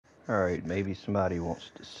Alright, maybe somebody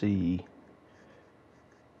wants to see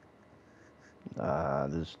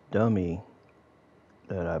this dummy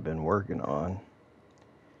that I've been working on.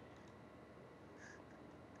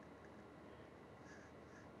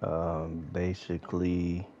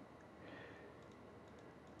 Basically,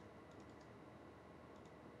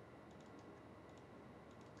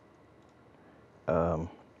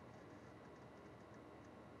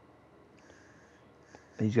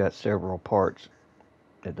 he's got several parts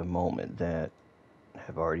at the moment that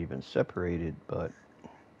have already been separated, but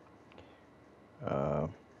the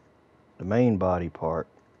main body part,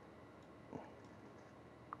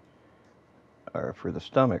 or for the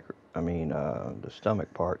stomach, the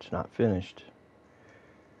stomach part's not finished.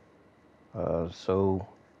 So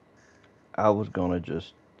I was gonna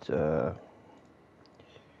just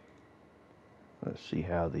let's see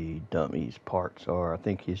how the dummy's parts are. I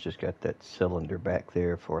think he's just got that cylinder back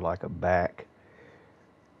there for like a back.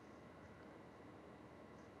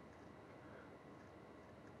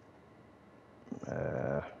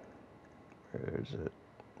 Where is it?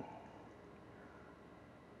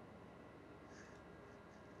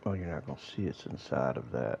 Oh, you're not going to see it's inside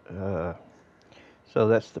of that. So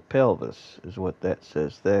that's the pelvis, is what that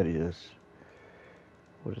says that is.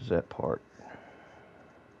 What is that part?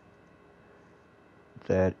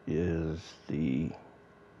 That is the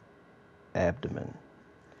abdomen.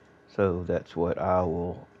 So that's what I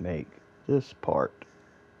will make this part,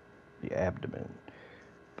 the abdomen.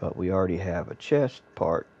 But we already have a chest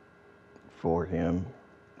part for him,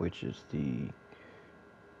 which is the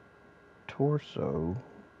torso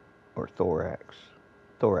or thorax.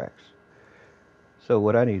 So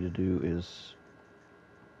what I need to do is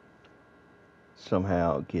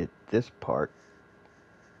somehow get this part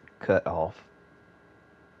cut off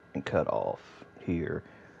and cut off here.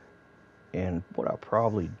 And what I'll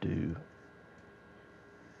probably do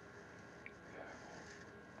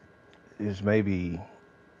is maybe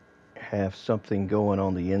have something going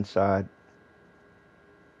on the inside,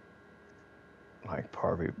 like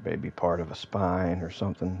maybe part of a spine or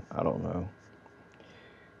something. I don't know.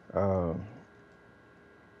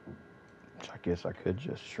 I guess I could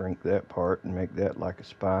just shrink that part and make that like a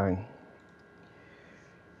spine.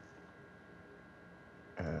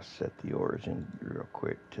 Set the origin real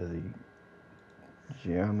quick to the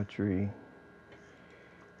geometry.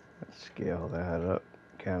 Let's scale that up,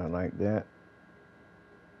 kind of like that.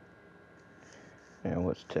 And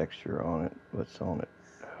what's texture on it? What's on it?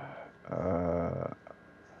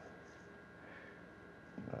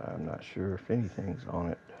 I'm not sure if anything's on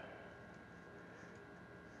it.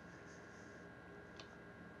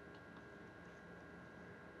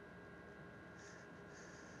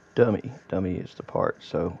 Dummy is the part.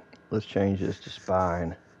 So let's change this to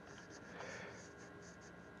spine.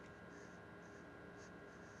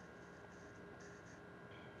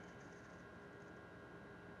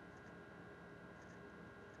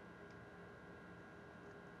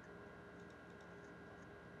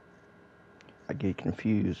 I get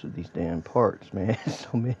confused with these damn parts, man. So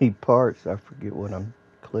many parts, I forget what I'm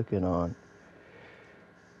clicking on.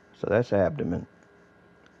 So that's abdomen.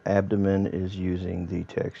 Abdomen is using the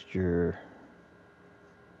texture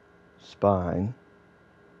spine,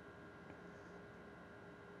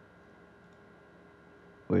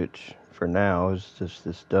 which for now is just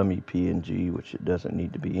this dummy PNG, which it doesn't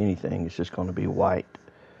need to be anything. It's just going to be white.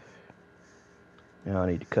 Now I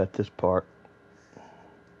need to cut this part.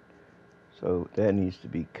 So that needs to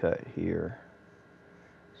be cut here.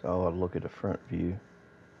 So I'll look at the front view.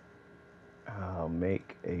 I'll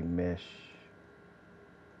make a mesh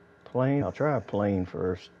plane. I'll try a plane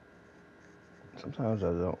first. Sometimes I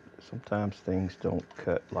don't. Sometimes things don't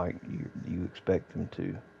cut like you expect them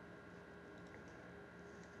to.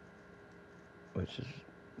 Which is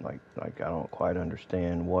like I don't quite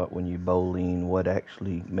understand when you bowline, what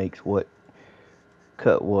actually makes what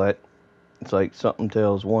cut what. It's like something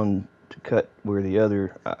tells one to cut where the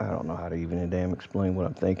other. I don't know how to even damn explain what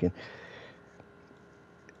I'm thinking.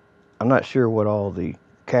 I'm not sure what all the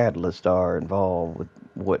catalysts are involved with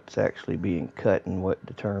what's actually being cut and what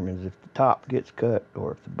determines if the top gets cut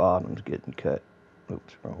or if the bottom's getting cut.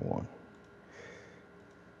 Oops, wrong one.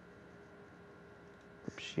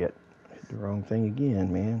 Oops, shit. Hit the wrong thing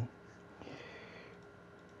again, man.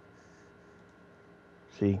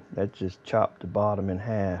 See, that just chopped the bottom in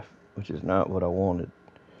half, which is not what I wanted.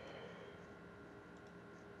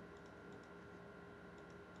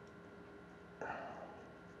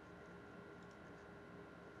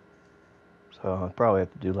 So I'll probably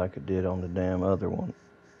have to do like I did on the damn other one.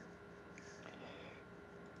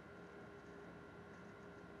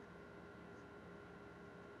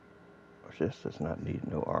 Or this does not need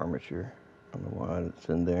no armature on the one that's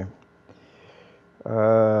in there.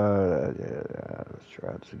 Yeah, let's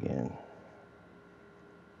try this again.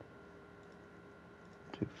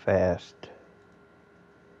 Too fast.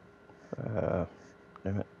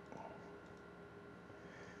 Damn it.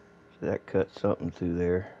 So that cut something through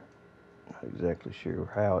there. Not exactly sure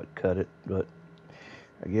how it cut it, but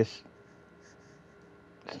I guess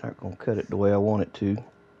it's not going to cut it the way I want it to.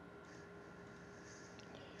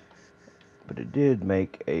 But it did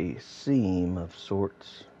make a seam of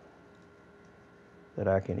sorts that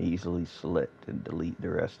I can easily select and delete the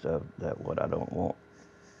rest of that what I don't want.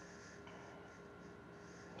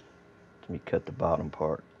 Let me cut the bottom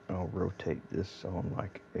part. I'll rotate this on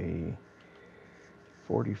like a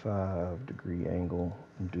 45-degree angle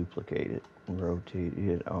and duplicate it and rotate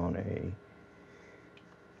it on a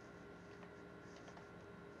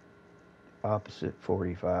opposite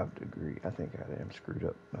 45-degree. I think I am screwed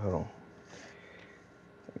up. Hold on.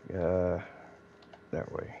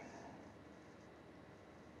 That way.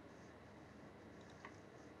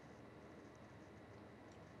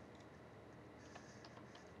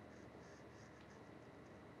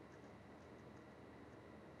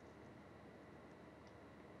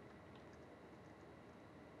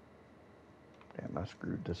 Damn, I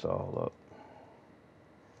screwed this all up.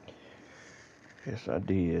 Yes, I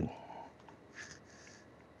did.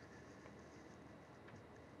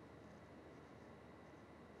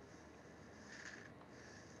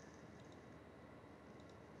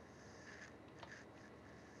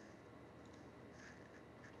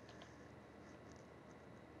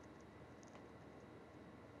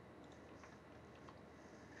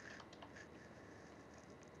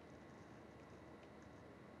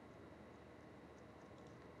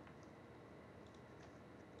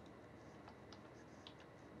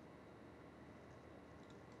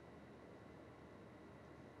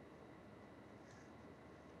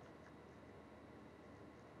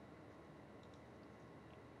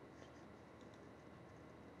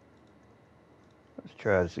 Let's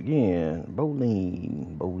try this again.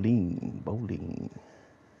 Bowling, bowling, bowling.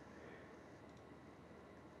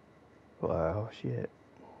 Wow, shit.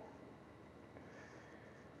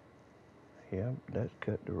 Yep, that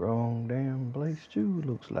cut the wrong damn place too,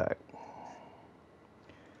 looks like.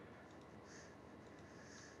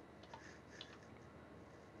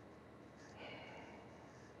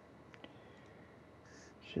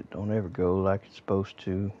 Shit don't ever go like it's supposed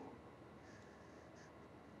to.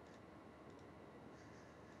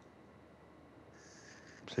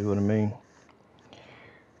 See what I mean?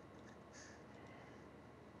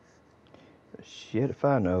 Shit, if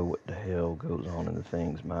I know what the hell goes on in the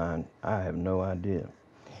thing's mind, I have no idea.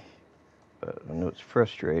 But I know it's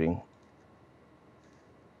frustrating.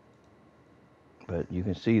 But you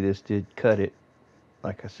can see this did cut it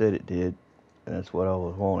like I said it did. And that's what I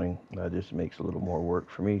was wanting. That just makes a little more work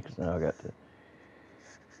for me because now I got to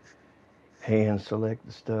hand select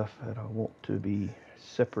the stuff that I want to be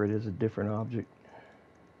separate as a different object.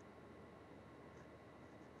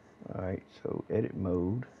 Alright, so edit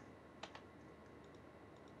mode.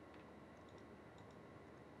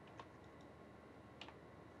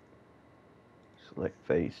 Select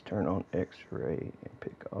face, turn on X-ray, and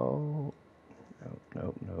pick all.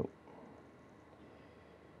 Nope.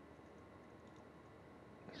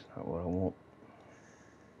 That's not what I want.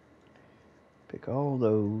 Pick all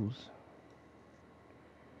those.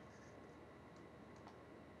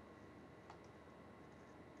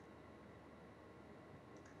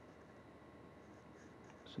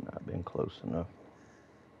 It's not been close enough.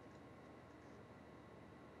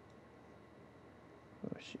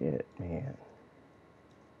 Oh shit, man.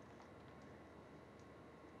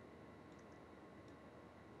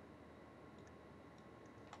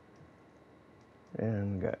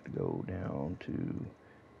 And got to go down to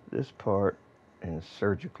this part and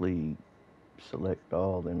surgically select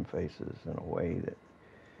all them faces in a way that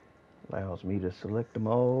allows me to select them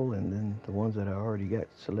all, and then the ones that I already got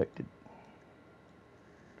selected.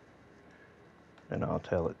 And I'll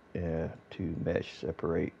tell it to mesh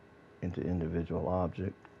separate into individual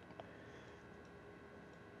object.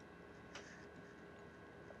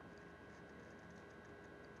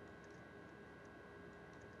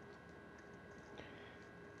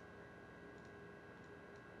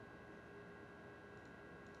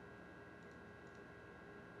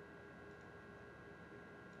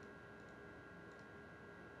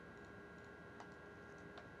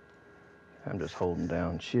 I'm just holding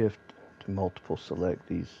down shift to multiple select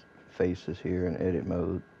these faces here in edit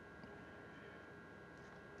mode.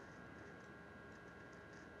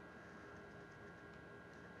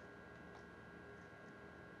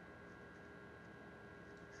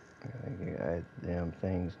 I think I damn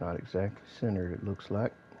thing's not exactly centered, it looks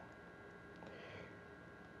like.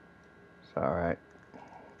 It's alright.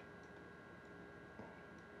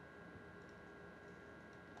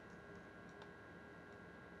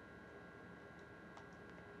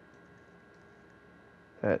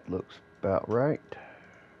 That looks about right.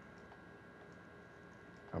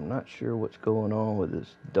 I'm not sure what's going on with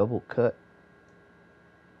this double cut,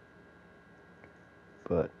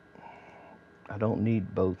 but I don't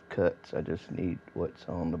need both cuts. I just need what's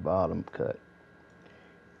on the bottom cut.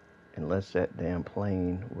 Unless that damn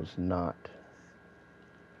plane was not,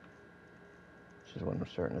 which is what I'm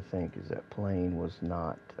starting to think, is that plane was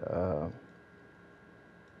not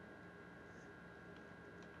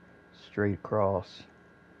straight across.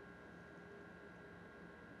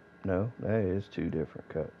 No, that is two different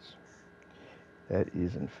cuts. That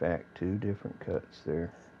is in fact two different cuts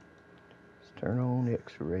there. Let's turn on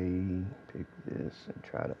X-ray, pick this, and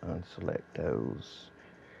try to unselect those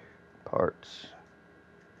parts.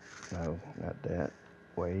 No, not that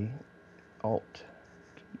way. Alt.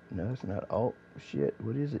 No, it's not Alt. Shit,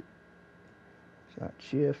 what is it? It's not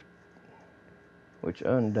Shift, which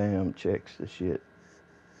undamn checks the shit.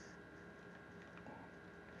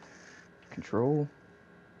 Control.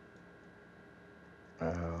 I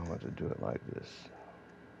want to do it like this.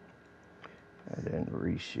 And then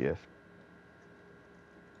reshift.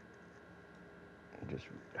 And just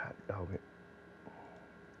hot dog it.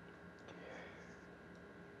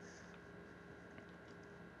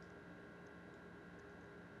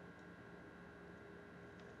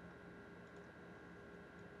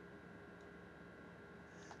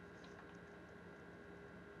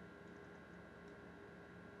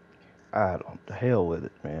 The hell with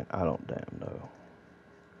it, man. I don't damn know.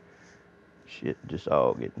 Shit just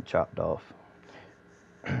all getting chopped off.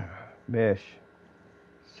 Mesh.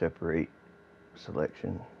 Separate.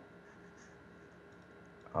 Selection.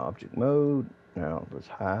 Object mode. Now let's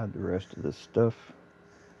hide the rest of this stuff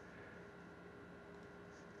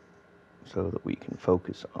so that we can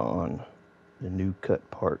focus on the new cut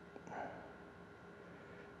part,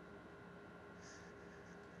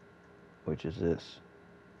 which is this,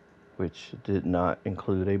 which did not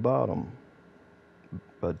include a bottom,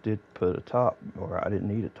 but did put a top, or I didn't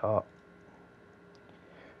need a top.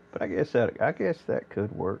 But I guess that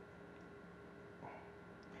could work.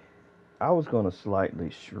 I was going to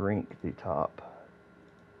slightly shrink the top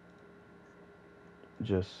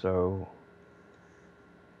just so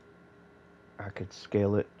I could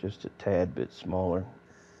scale it just a tad bit smaller.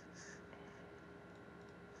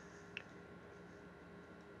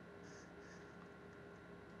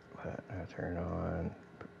 But I turn on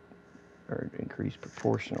or increase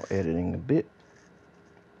proportional editing a bit.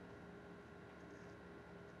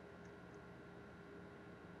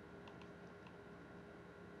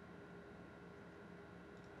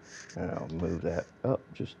 And I'll move that up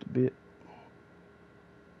just a bit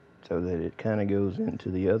so that it kind of goes into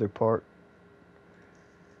the other part,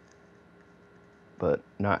 but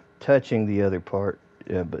not touching the other part,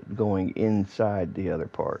 but going inside the other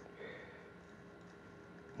part.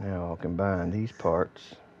 Now I'll combine these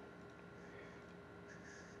parts,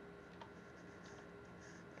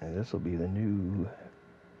 and this will be the new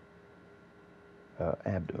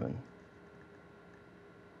abdomen.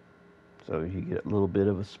 So you get a little bit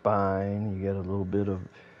of a spine, you get a little bit of,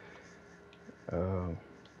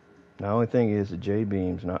 the only thing is the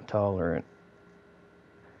J-beam's not tolerant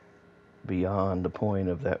beyond the point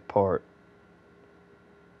of that part.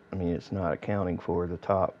 I mean, it's not accounting for the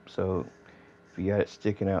top, so if you got it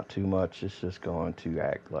sticking out too much, it's just going to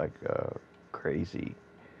act like crazy.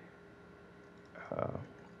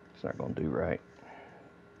 It's not going to do right.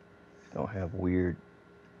 It's going to have weird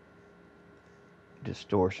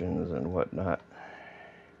distortions and whatnot.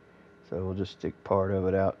 So we'll just stick part of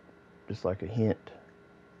it out, just like a hint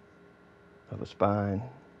of a spine.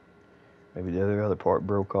 Maybe the other part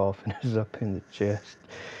broke off and is up in the chest.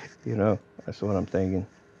 You know, that's what I'm thinking.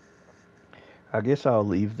 I guess I'll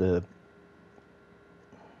leave that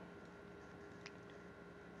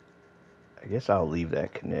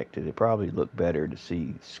connected. It probably look better to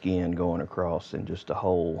see skin going across than just a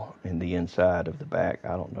hole in the inside of the back. I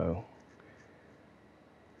don't know.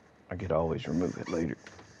 I could always remove it later.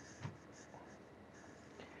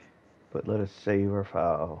 But let us save our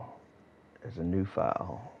file as a new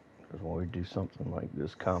file. Because when we do something like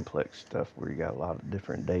this complex stuff where you got a lot of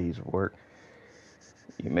different days of work,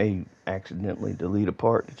 you may accidentally delete a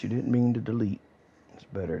part that you didn't mean to delete. It's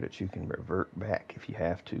better that you can revert back if you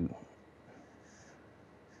have to.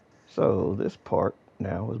 So this part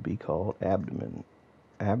now will be called abdomen.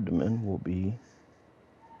 Abdomen will be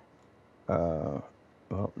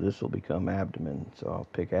well, this will become abdomen. So I'll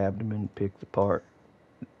pick abdomen, pick the part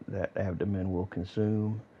that abdomen will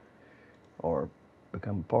consume or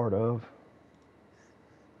become a part of,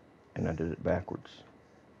 and I did it backwards.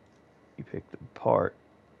 You pick the part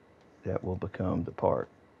that will become the part.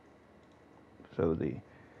 So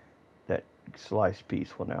that sliced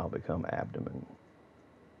piece will now become abdomen.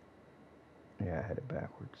 Yeah, I had it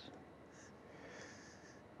backwards.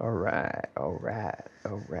 All right, all right,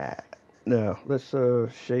 all right. Now let's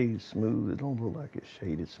shade smooth. It don't look like it's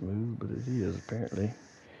shaded smooth, but it is apparently.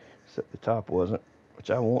 Except the top wasn't,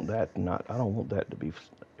 which I want that to not. I don't want that to be.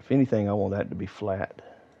 If anything, I want that to be flat.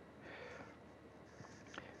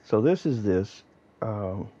 So this is this.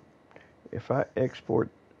 Um, if I export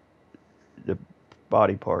the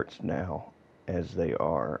body parts now as they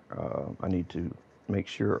are, I need to make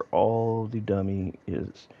sure all the dummy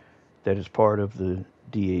that is part of the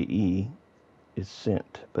DAE is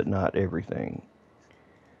sent, but not everything.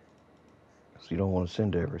 So you don't want to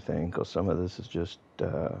send everything because some of this is just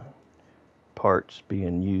parts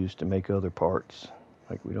being used to make other parts.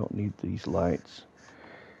 Like we don't need these lights.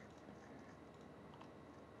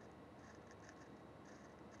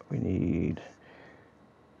 We need,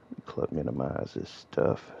 club minimize this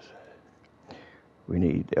stuff. We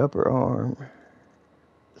need the upper arm,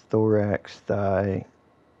 thorax, thigh,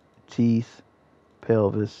 teeth,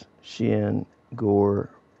 pelvis, shin, gore,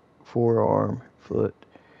 forearm, foot,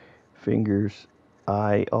 fingers,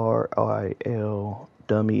 IRIL,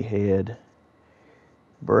 dummy head,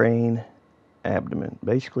 brain, abdomen.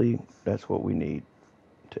 Basically, that's what we need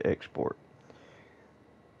to export.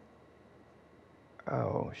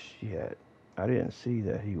 Oh shit. I didn't see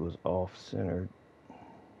that he was off-centered.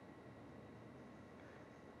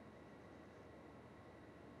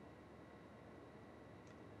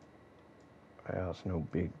 Well, it's no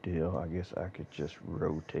big deal. I guess I could just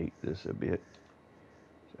rotate this a bit.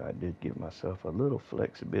 So I did give myself a little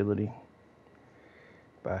flexibility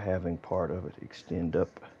by having part of it extend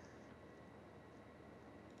up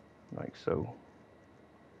like so.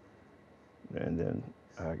 And then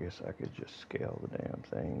I guess I could just scale the damn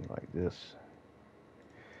thing like this.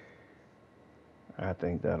 I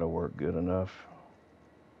think that'll work good enough.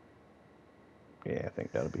 Yeah, I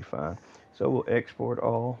think that'll be fine. So we'll export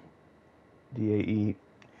all, DAE,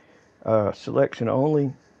 selection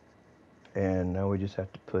only, and now we just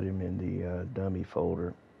have to put him in the dummy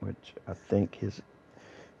folder, which I think is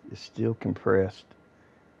still compressed.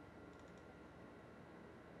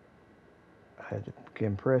 I had to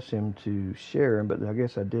compress him to share him, but I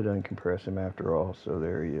guess I did uncompress him after all, so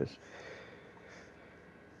there he is.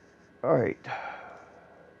 All right.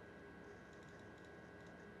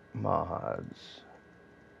 Mods.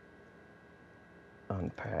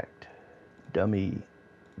 Unpacked. Dummy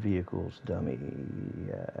vehicles, dummy.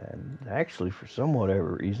 And actually, for some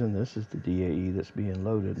whatever reason, this is the DAE that's being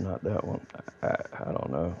loaded, not that one. I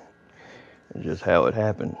don't know. It's just how it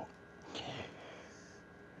happened.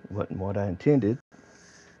 Wasn't what I intended.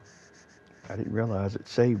 I didn't realize it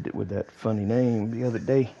saved it with that funny name the other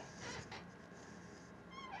day.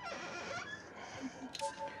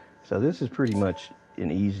 So this is pretty much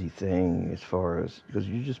an easy thing as far as, because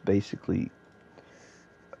you're just basically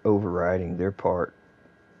overriding their part.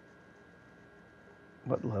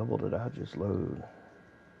 What level did I just load?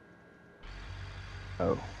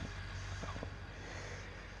 Oh,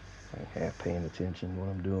 I'm half paying attention to what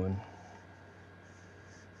I'm doing.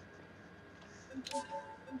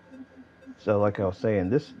 So like I was saying,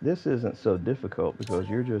 this isn't so difficult because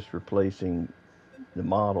you're just replacing the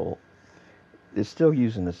model. It's still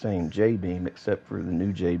using the same jbeam except for the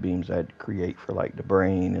new jbeams I had to create for like the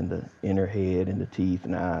brain and the inner head and the teeth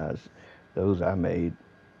and eyes. Those I made.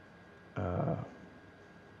 Oh,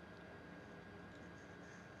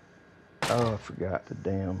 I forgot the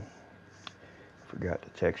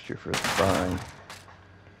texture for the spine.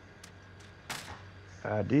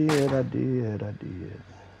 I did.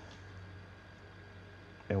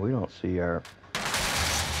 And we don't see our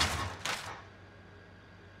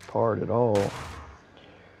part at all.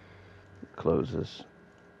 Close this.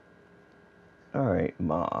 All right,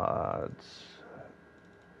 mods.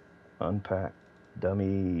 Unpack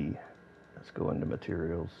dummy. Let's go into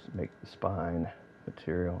materials. Make the spine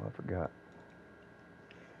material. I forgot.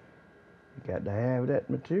 You got to have that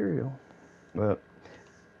material. Well,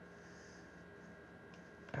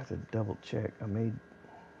 I have to double check. I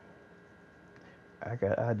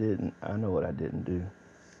know what I didn't do.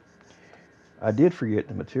 I did forget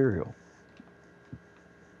the material,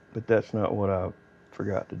 but that's not what I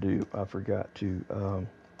forgot to do. I forgot to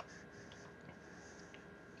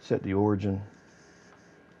set the origin.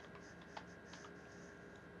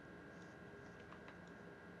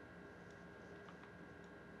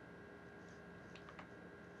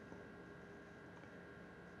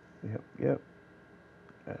 Yep.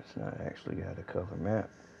 That's not actually got a color map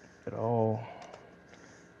at all.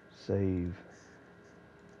 Save.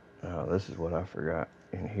 Oh, this is what I forgot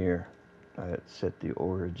in here. I had set the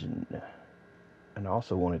origin, and I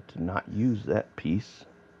also wanted to not use that piece.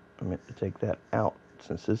 I meant to take that out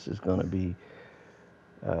since this is going to be.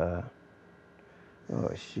 Oh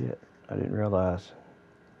shit! I didn't realize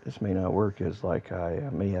this may not work. As like I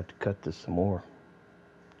may have to cut this some more.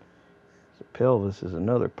 The pelvis is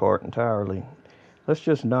another part entirely. Let's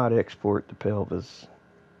just not export the pelvis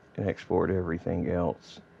and export everything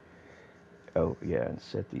else. Oh yeah, and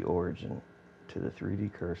set the origin to the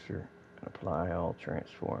 3D cursor and apply all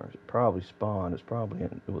transforms. It probably spawned. It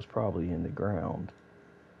was probably in the ground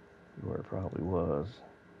where it probably was.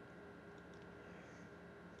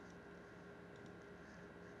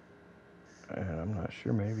 And I'm not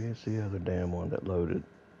sure. Maybe it's the other damn one that loaded.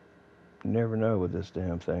 You never know with this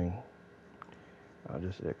damn thing. I'll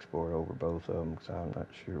just export over both of them because I'm not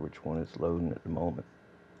sure which one it's loading at the moment.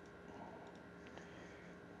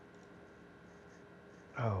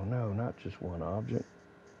 Oh no, not just one object.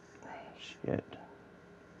 Shit.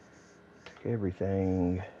 Took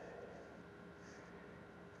everything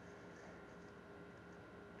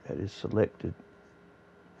that is selected.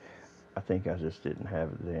 I think I just didn't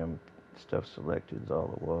have the damn stuff selected is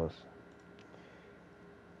all it was.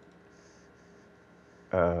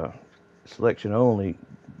 Selection only,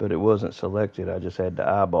 but it wasn't selected. I just had the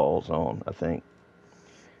eyeballs on, I think.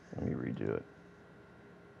 Let me redo it.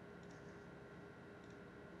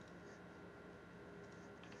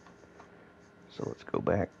 So let's go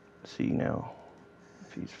back, see now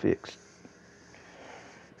if he's fixed.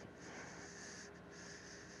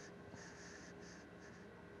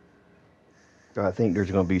 I think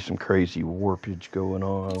there's going to be some crazy warpage going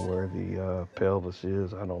on where the pelvis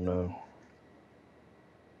is. I don't know.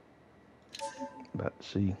 About to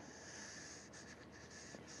see.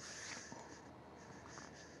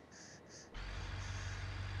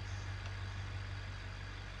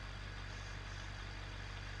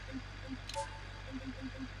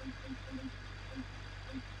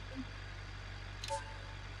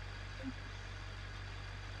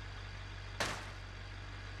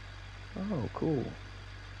 Oh, cool.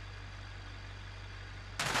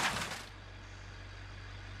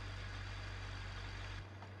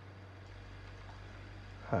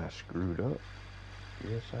 I screwed up.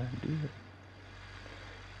 Yes, I did.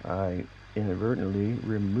 I inadvertently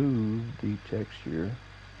removed the texture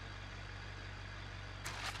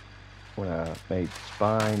when I made the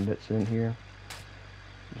spine that's in here.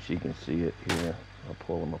 As you can see it here, I'll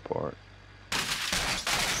pull them apart.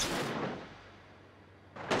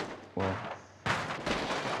 Well,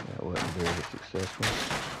 that wasn't very successful.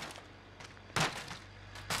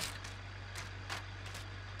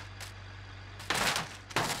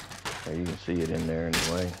 There, you can see it in there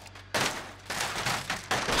anyway.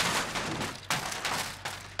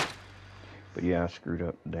 But yeah, I screwed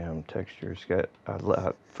up the damn textures.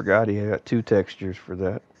 I forgot he got two textures for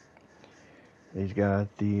that. He's got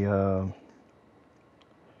the oh,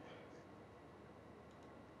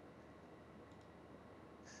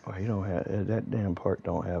 he don't have that damn part.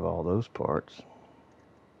 Don't have all those parts.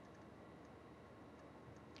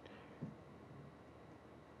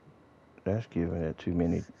 That's giving it too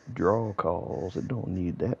many draw calls. It don't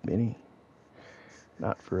need that many.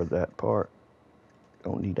 Not for that part.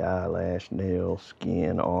 Don't need eyelash, nail,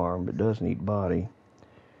 skin, arm. It does need body.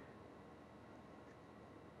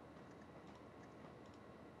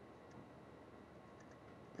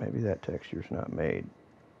 Maybe that texture's not made.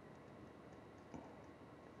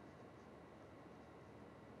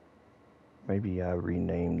 Maybe I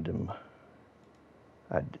renamed them.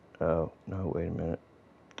 Oh, no, wait a minute.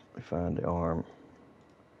 Let me find the arm.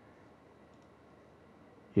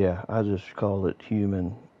 Yeah, I just call it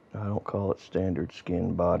human. I don't call it standard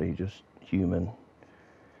skin body, just human.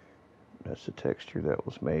 That's the texture that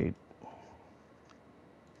was made.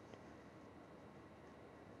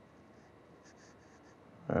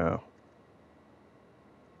 Oh.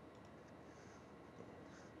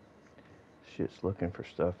 Shit's looking for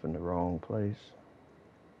stuff in the wrong place.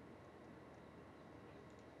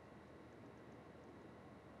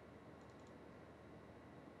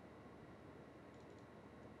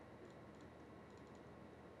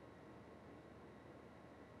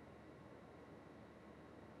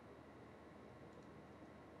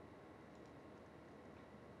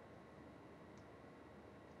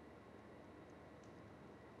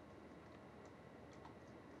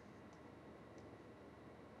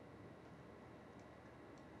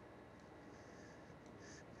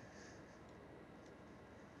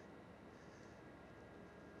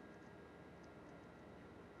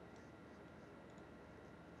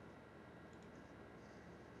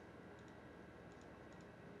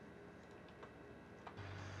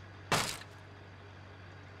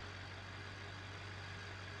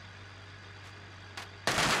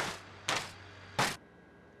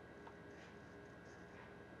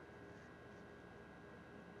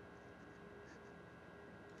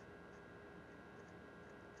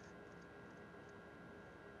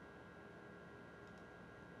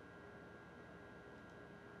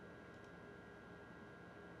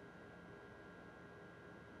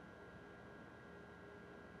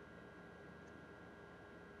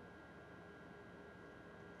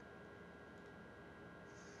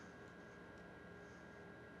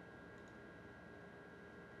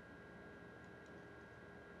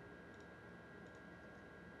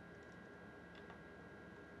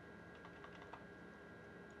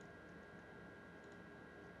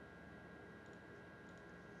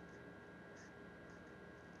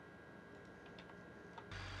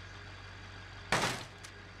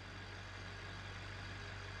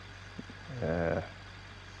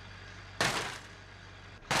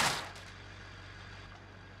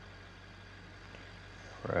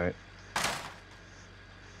 Right.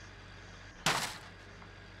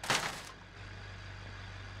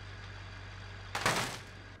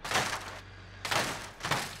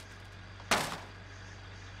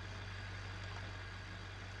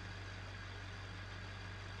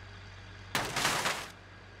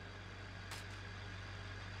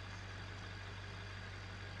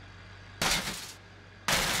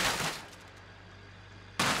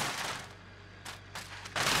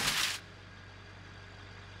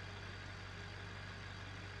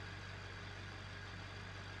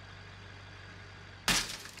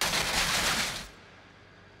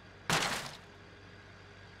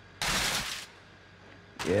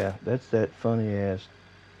 Yeah, that's that funny ass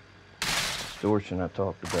distortion I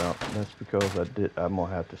talked about. That's because I'm gonna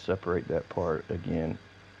have to separate that part again,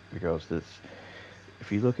 because this, if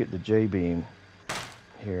you look at the J-beam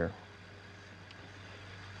here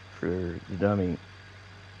for the dummy,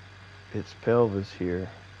 its pelvis here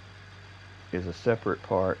is a separate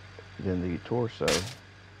part than the torso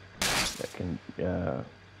that can,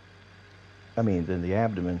 than the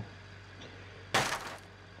abdomen.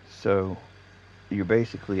 So you're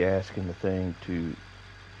basically asking the thing to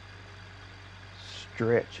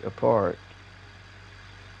stretch a part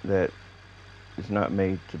that is not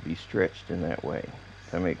made to be stretched in that way.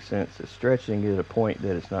 That makes sense. It's stretching at a point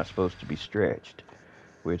that it's not supposed to be stretched,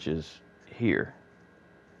 which is here.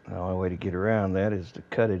 The only way to get around that is to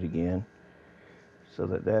cut it again, so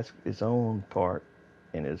that that's its own part,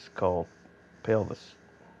 and it's called pelvis.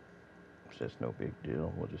 So that's no big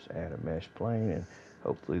deal. We'll just add a mesh plane, and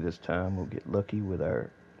hopefully this time we'll get lucky with our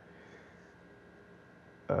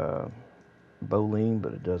bowline,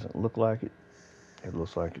 but it doesn't look like it. It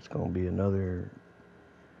looks like it's going to be another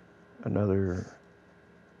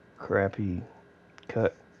crappy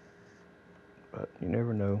cut, but you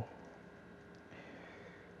never know.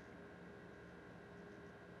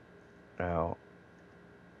 Now,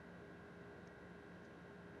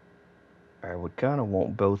 I would kind of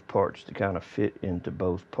want both parts to kind of fit into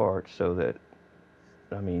both parts, so that,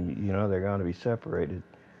 they're going to be separated.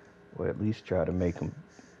 Well, at least try to make them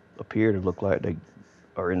appear to look like they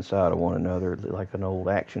are inside of one another, like an old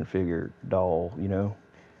action figure doll,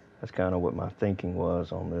 That's kind of what my thinking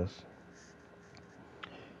was on this.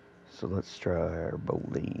 So let's try our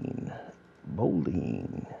bowline.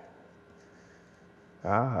 Bowline.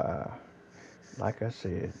 Ah, like I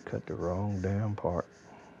said, cut the wrong damn part.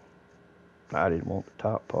 I didn't want the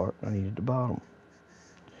top part, I needed the bottom.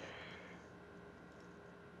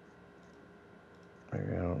 I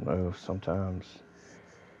don't know, sometimes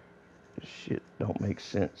this shit don't make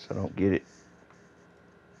sense. I don't get it.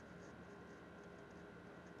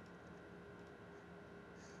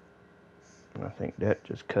 And I think that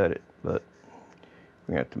just cut it, but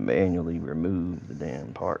we have to manually remove the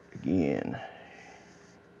damn part again.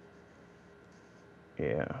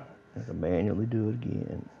 Yeah, have to manually do it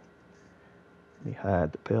again. Let me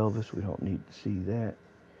hide the pelvis. We don't need to see that.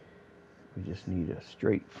 We just need a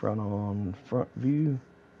straight front view.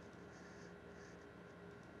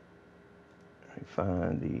 I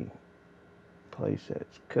find the place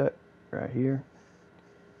that's cut right here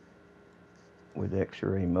with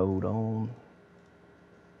X-ray mode on.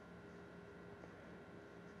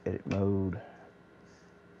 Edit mode.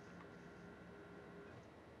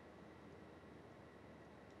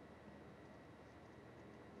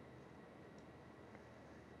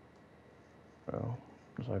 Well,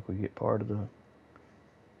 looks like we get part of the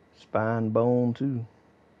spine bone too.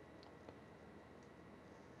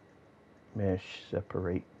 Mesh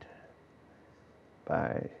separate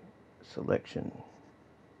by selection.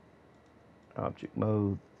 Object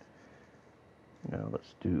mode. Now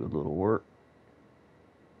let's do a little work.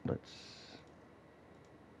 Let's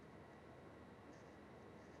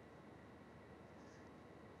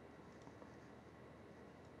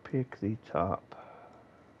pick the top.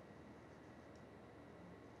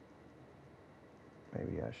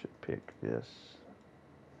 Maybe I should pick this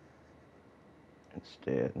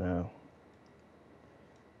instead. No,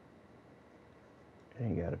 it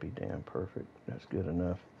ain't gotta be damn perfect. That's good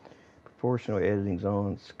enough. Proportional editing's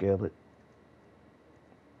on. Scale it.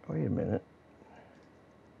 Wait a minute.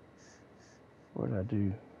 What did I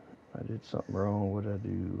do? I did something wrong. What did I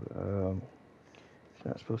do? It's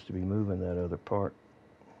not supposed to be moving that other part.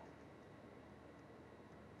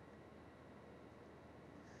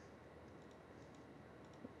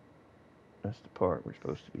 That's the part we're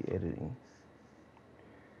supposed to be editing.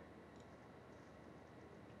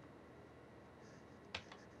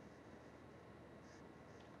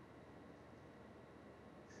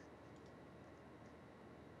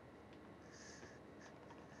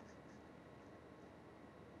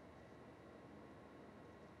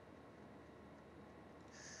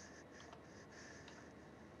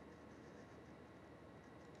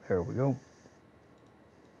 There we go.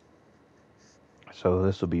 So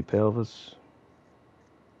this will be pelvis.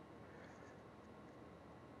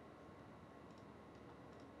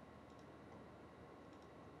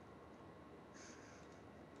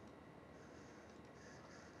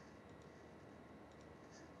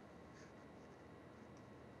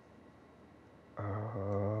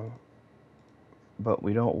 But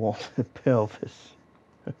we don't want the pelvis.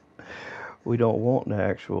 We don't want the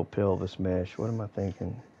actual pelvis mesh. What am I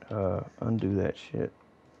thinking? Undo that shit.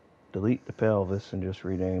 Delete the pelvis and just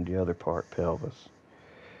rename the other part pelvis.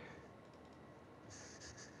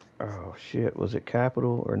 Oh shit, was it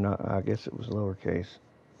capital or not? I guess it was lowercase.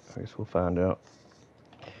 I guess we'll find out.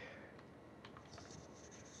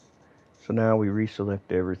 So now we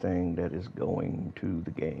reselect everything that is going to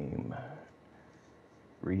the game.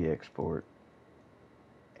 Re-export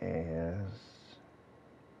as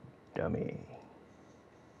dummy.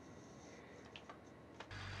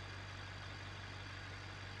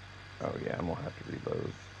 Oh yeah, I'm gonna have to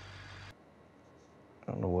reload.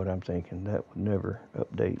 I don't know what I'm thinking. That would never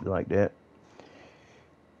update like that.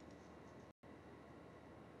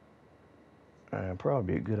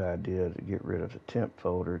 Probably a good idea to get rid of the temp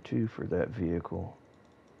folder too for that vehicle.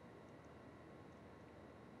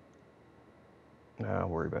 Nah, I'll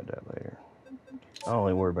worry about that later. I'll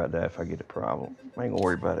only worry about that if I get a problem. I ain't gonna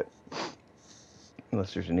worry about it.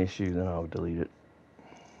 Unless there's an issue, then I'll delete it.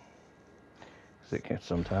 Because it can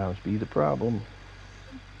sometimes be the problem.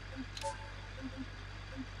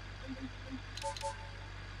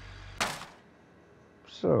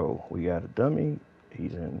 So, we got a dummy.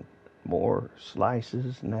 He's in more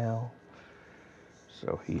slices now.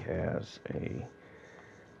 So he has a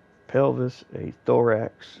pelvis, a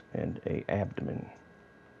thorax, and a abdomen.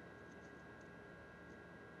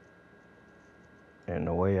 And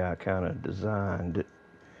the way I kind of designed it,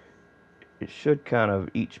 it should kind of,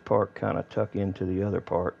 each part kind of tuck into the other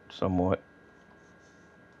part somewhat.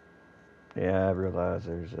 Yeah, I realize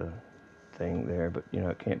there's a thing there, but you know,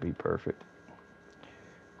 it can't be perfect.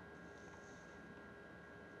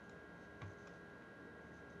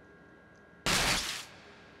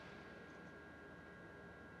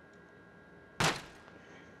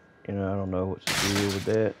 You know, I don't know what's the deal with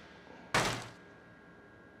that.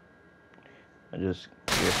 I just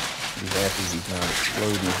guess he's happy he's not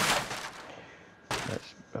exploding.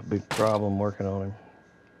 That's a big problem working on him.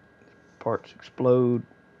 Parts explode.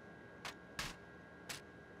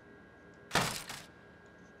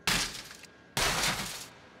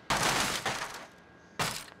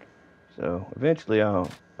 So eventually I'll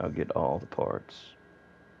get all the parts.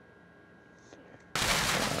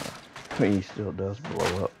 He still does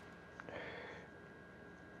blow up.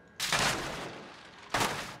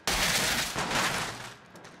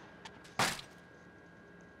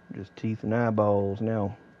 Just teeth and eyeballs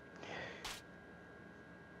now.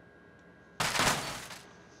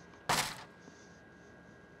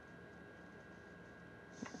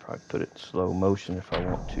 Probably put it in slow motion if I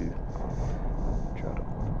want to. Try to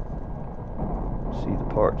see the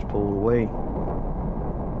parts pulled away.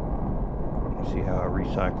 You see how I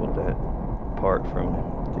recycled that part from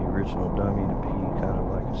the original dummy to be kind of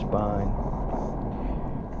like a spine.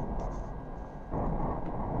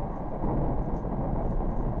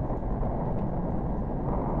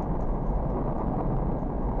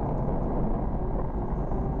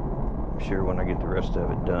 I'm sure when I get the rest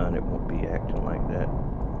of it done, it won't be acting like that.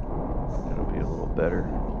 It'll be a little better.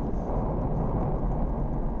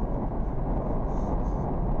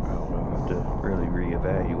 I don't know, I have to really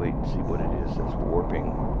reevaluate and see what it is that's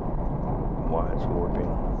warping, why it's warping.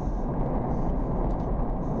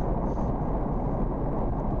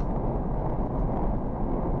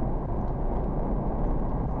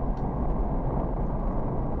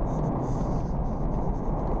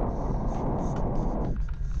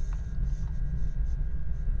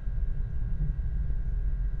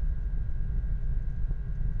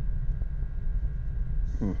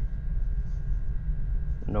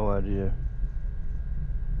 No idea.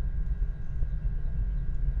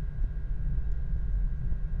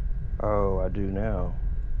 Oh, I do now.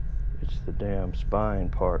 It's the damn spine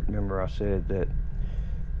part. Remember I said that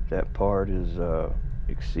that part is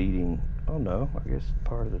exceeding. Oh no, I guess it's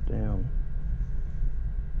part of the damn.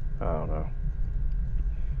 I don't know.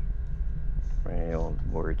 Man, I don't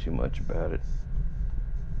worry too much about it.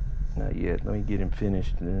 Not yet. Let me get him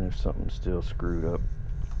finished, and then if something's still screwed up,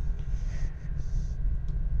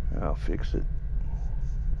 I'll fix it.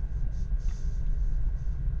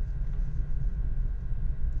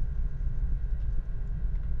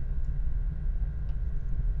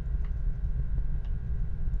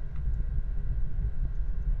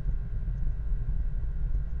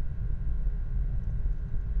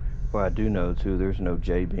 Well, I do know too, there's no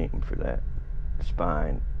J-beam for that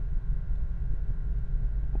spine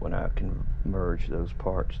when I can merge those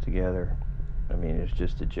parts together. I mean, it's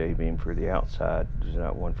just a J-beam for the outside, there's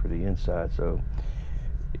not one for the inside, so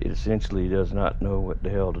it essentially does not know what the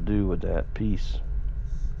hell to do with that piece,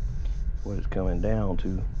 what it's coming down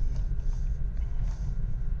to.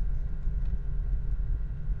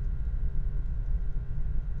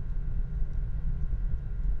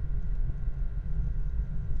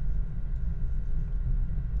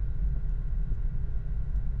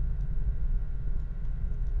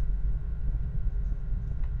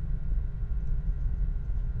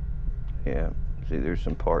 Yeah, see, there's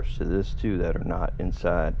some parts to this too that are not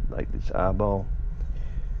inside, like this eyeball,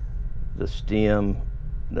 the stem,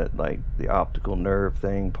 that like the optical nerve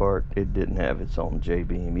thing part, it didn't have its own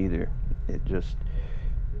J-beam either. It just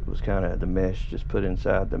was kind of the mesh just put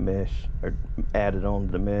inside the mesh or added on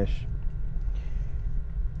to the mesh.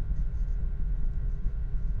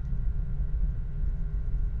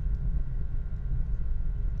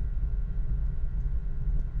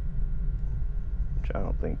 Which I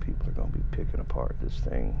don't think people are going to be picking apart this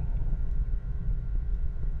thing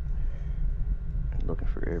and looking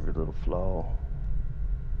for every little flaw.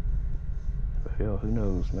 But hell, who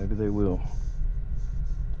knows? Maybe they will.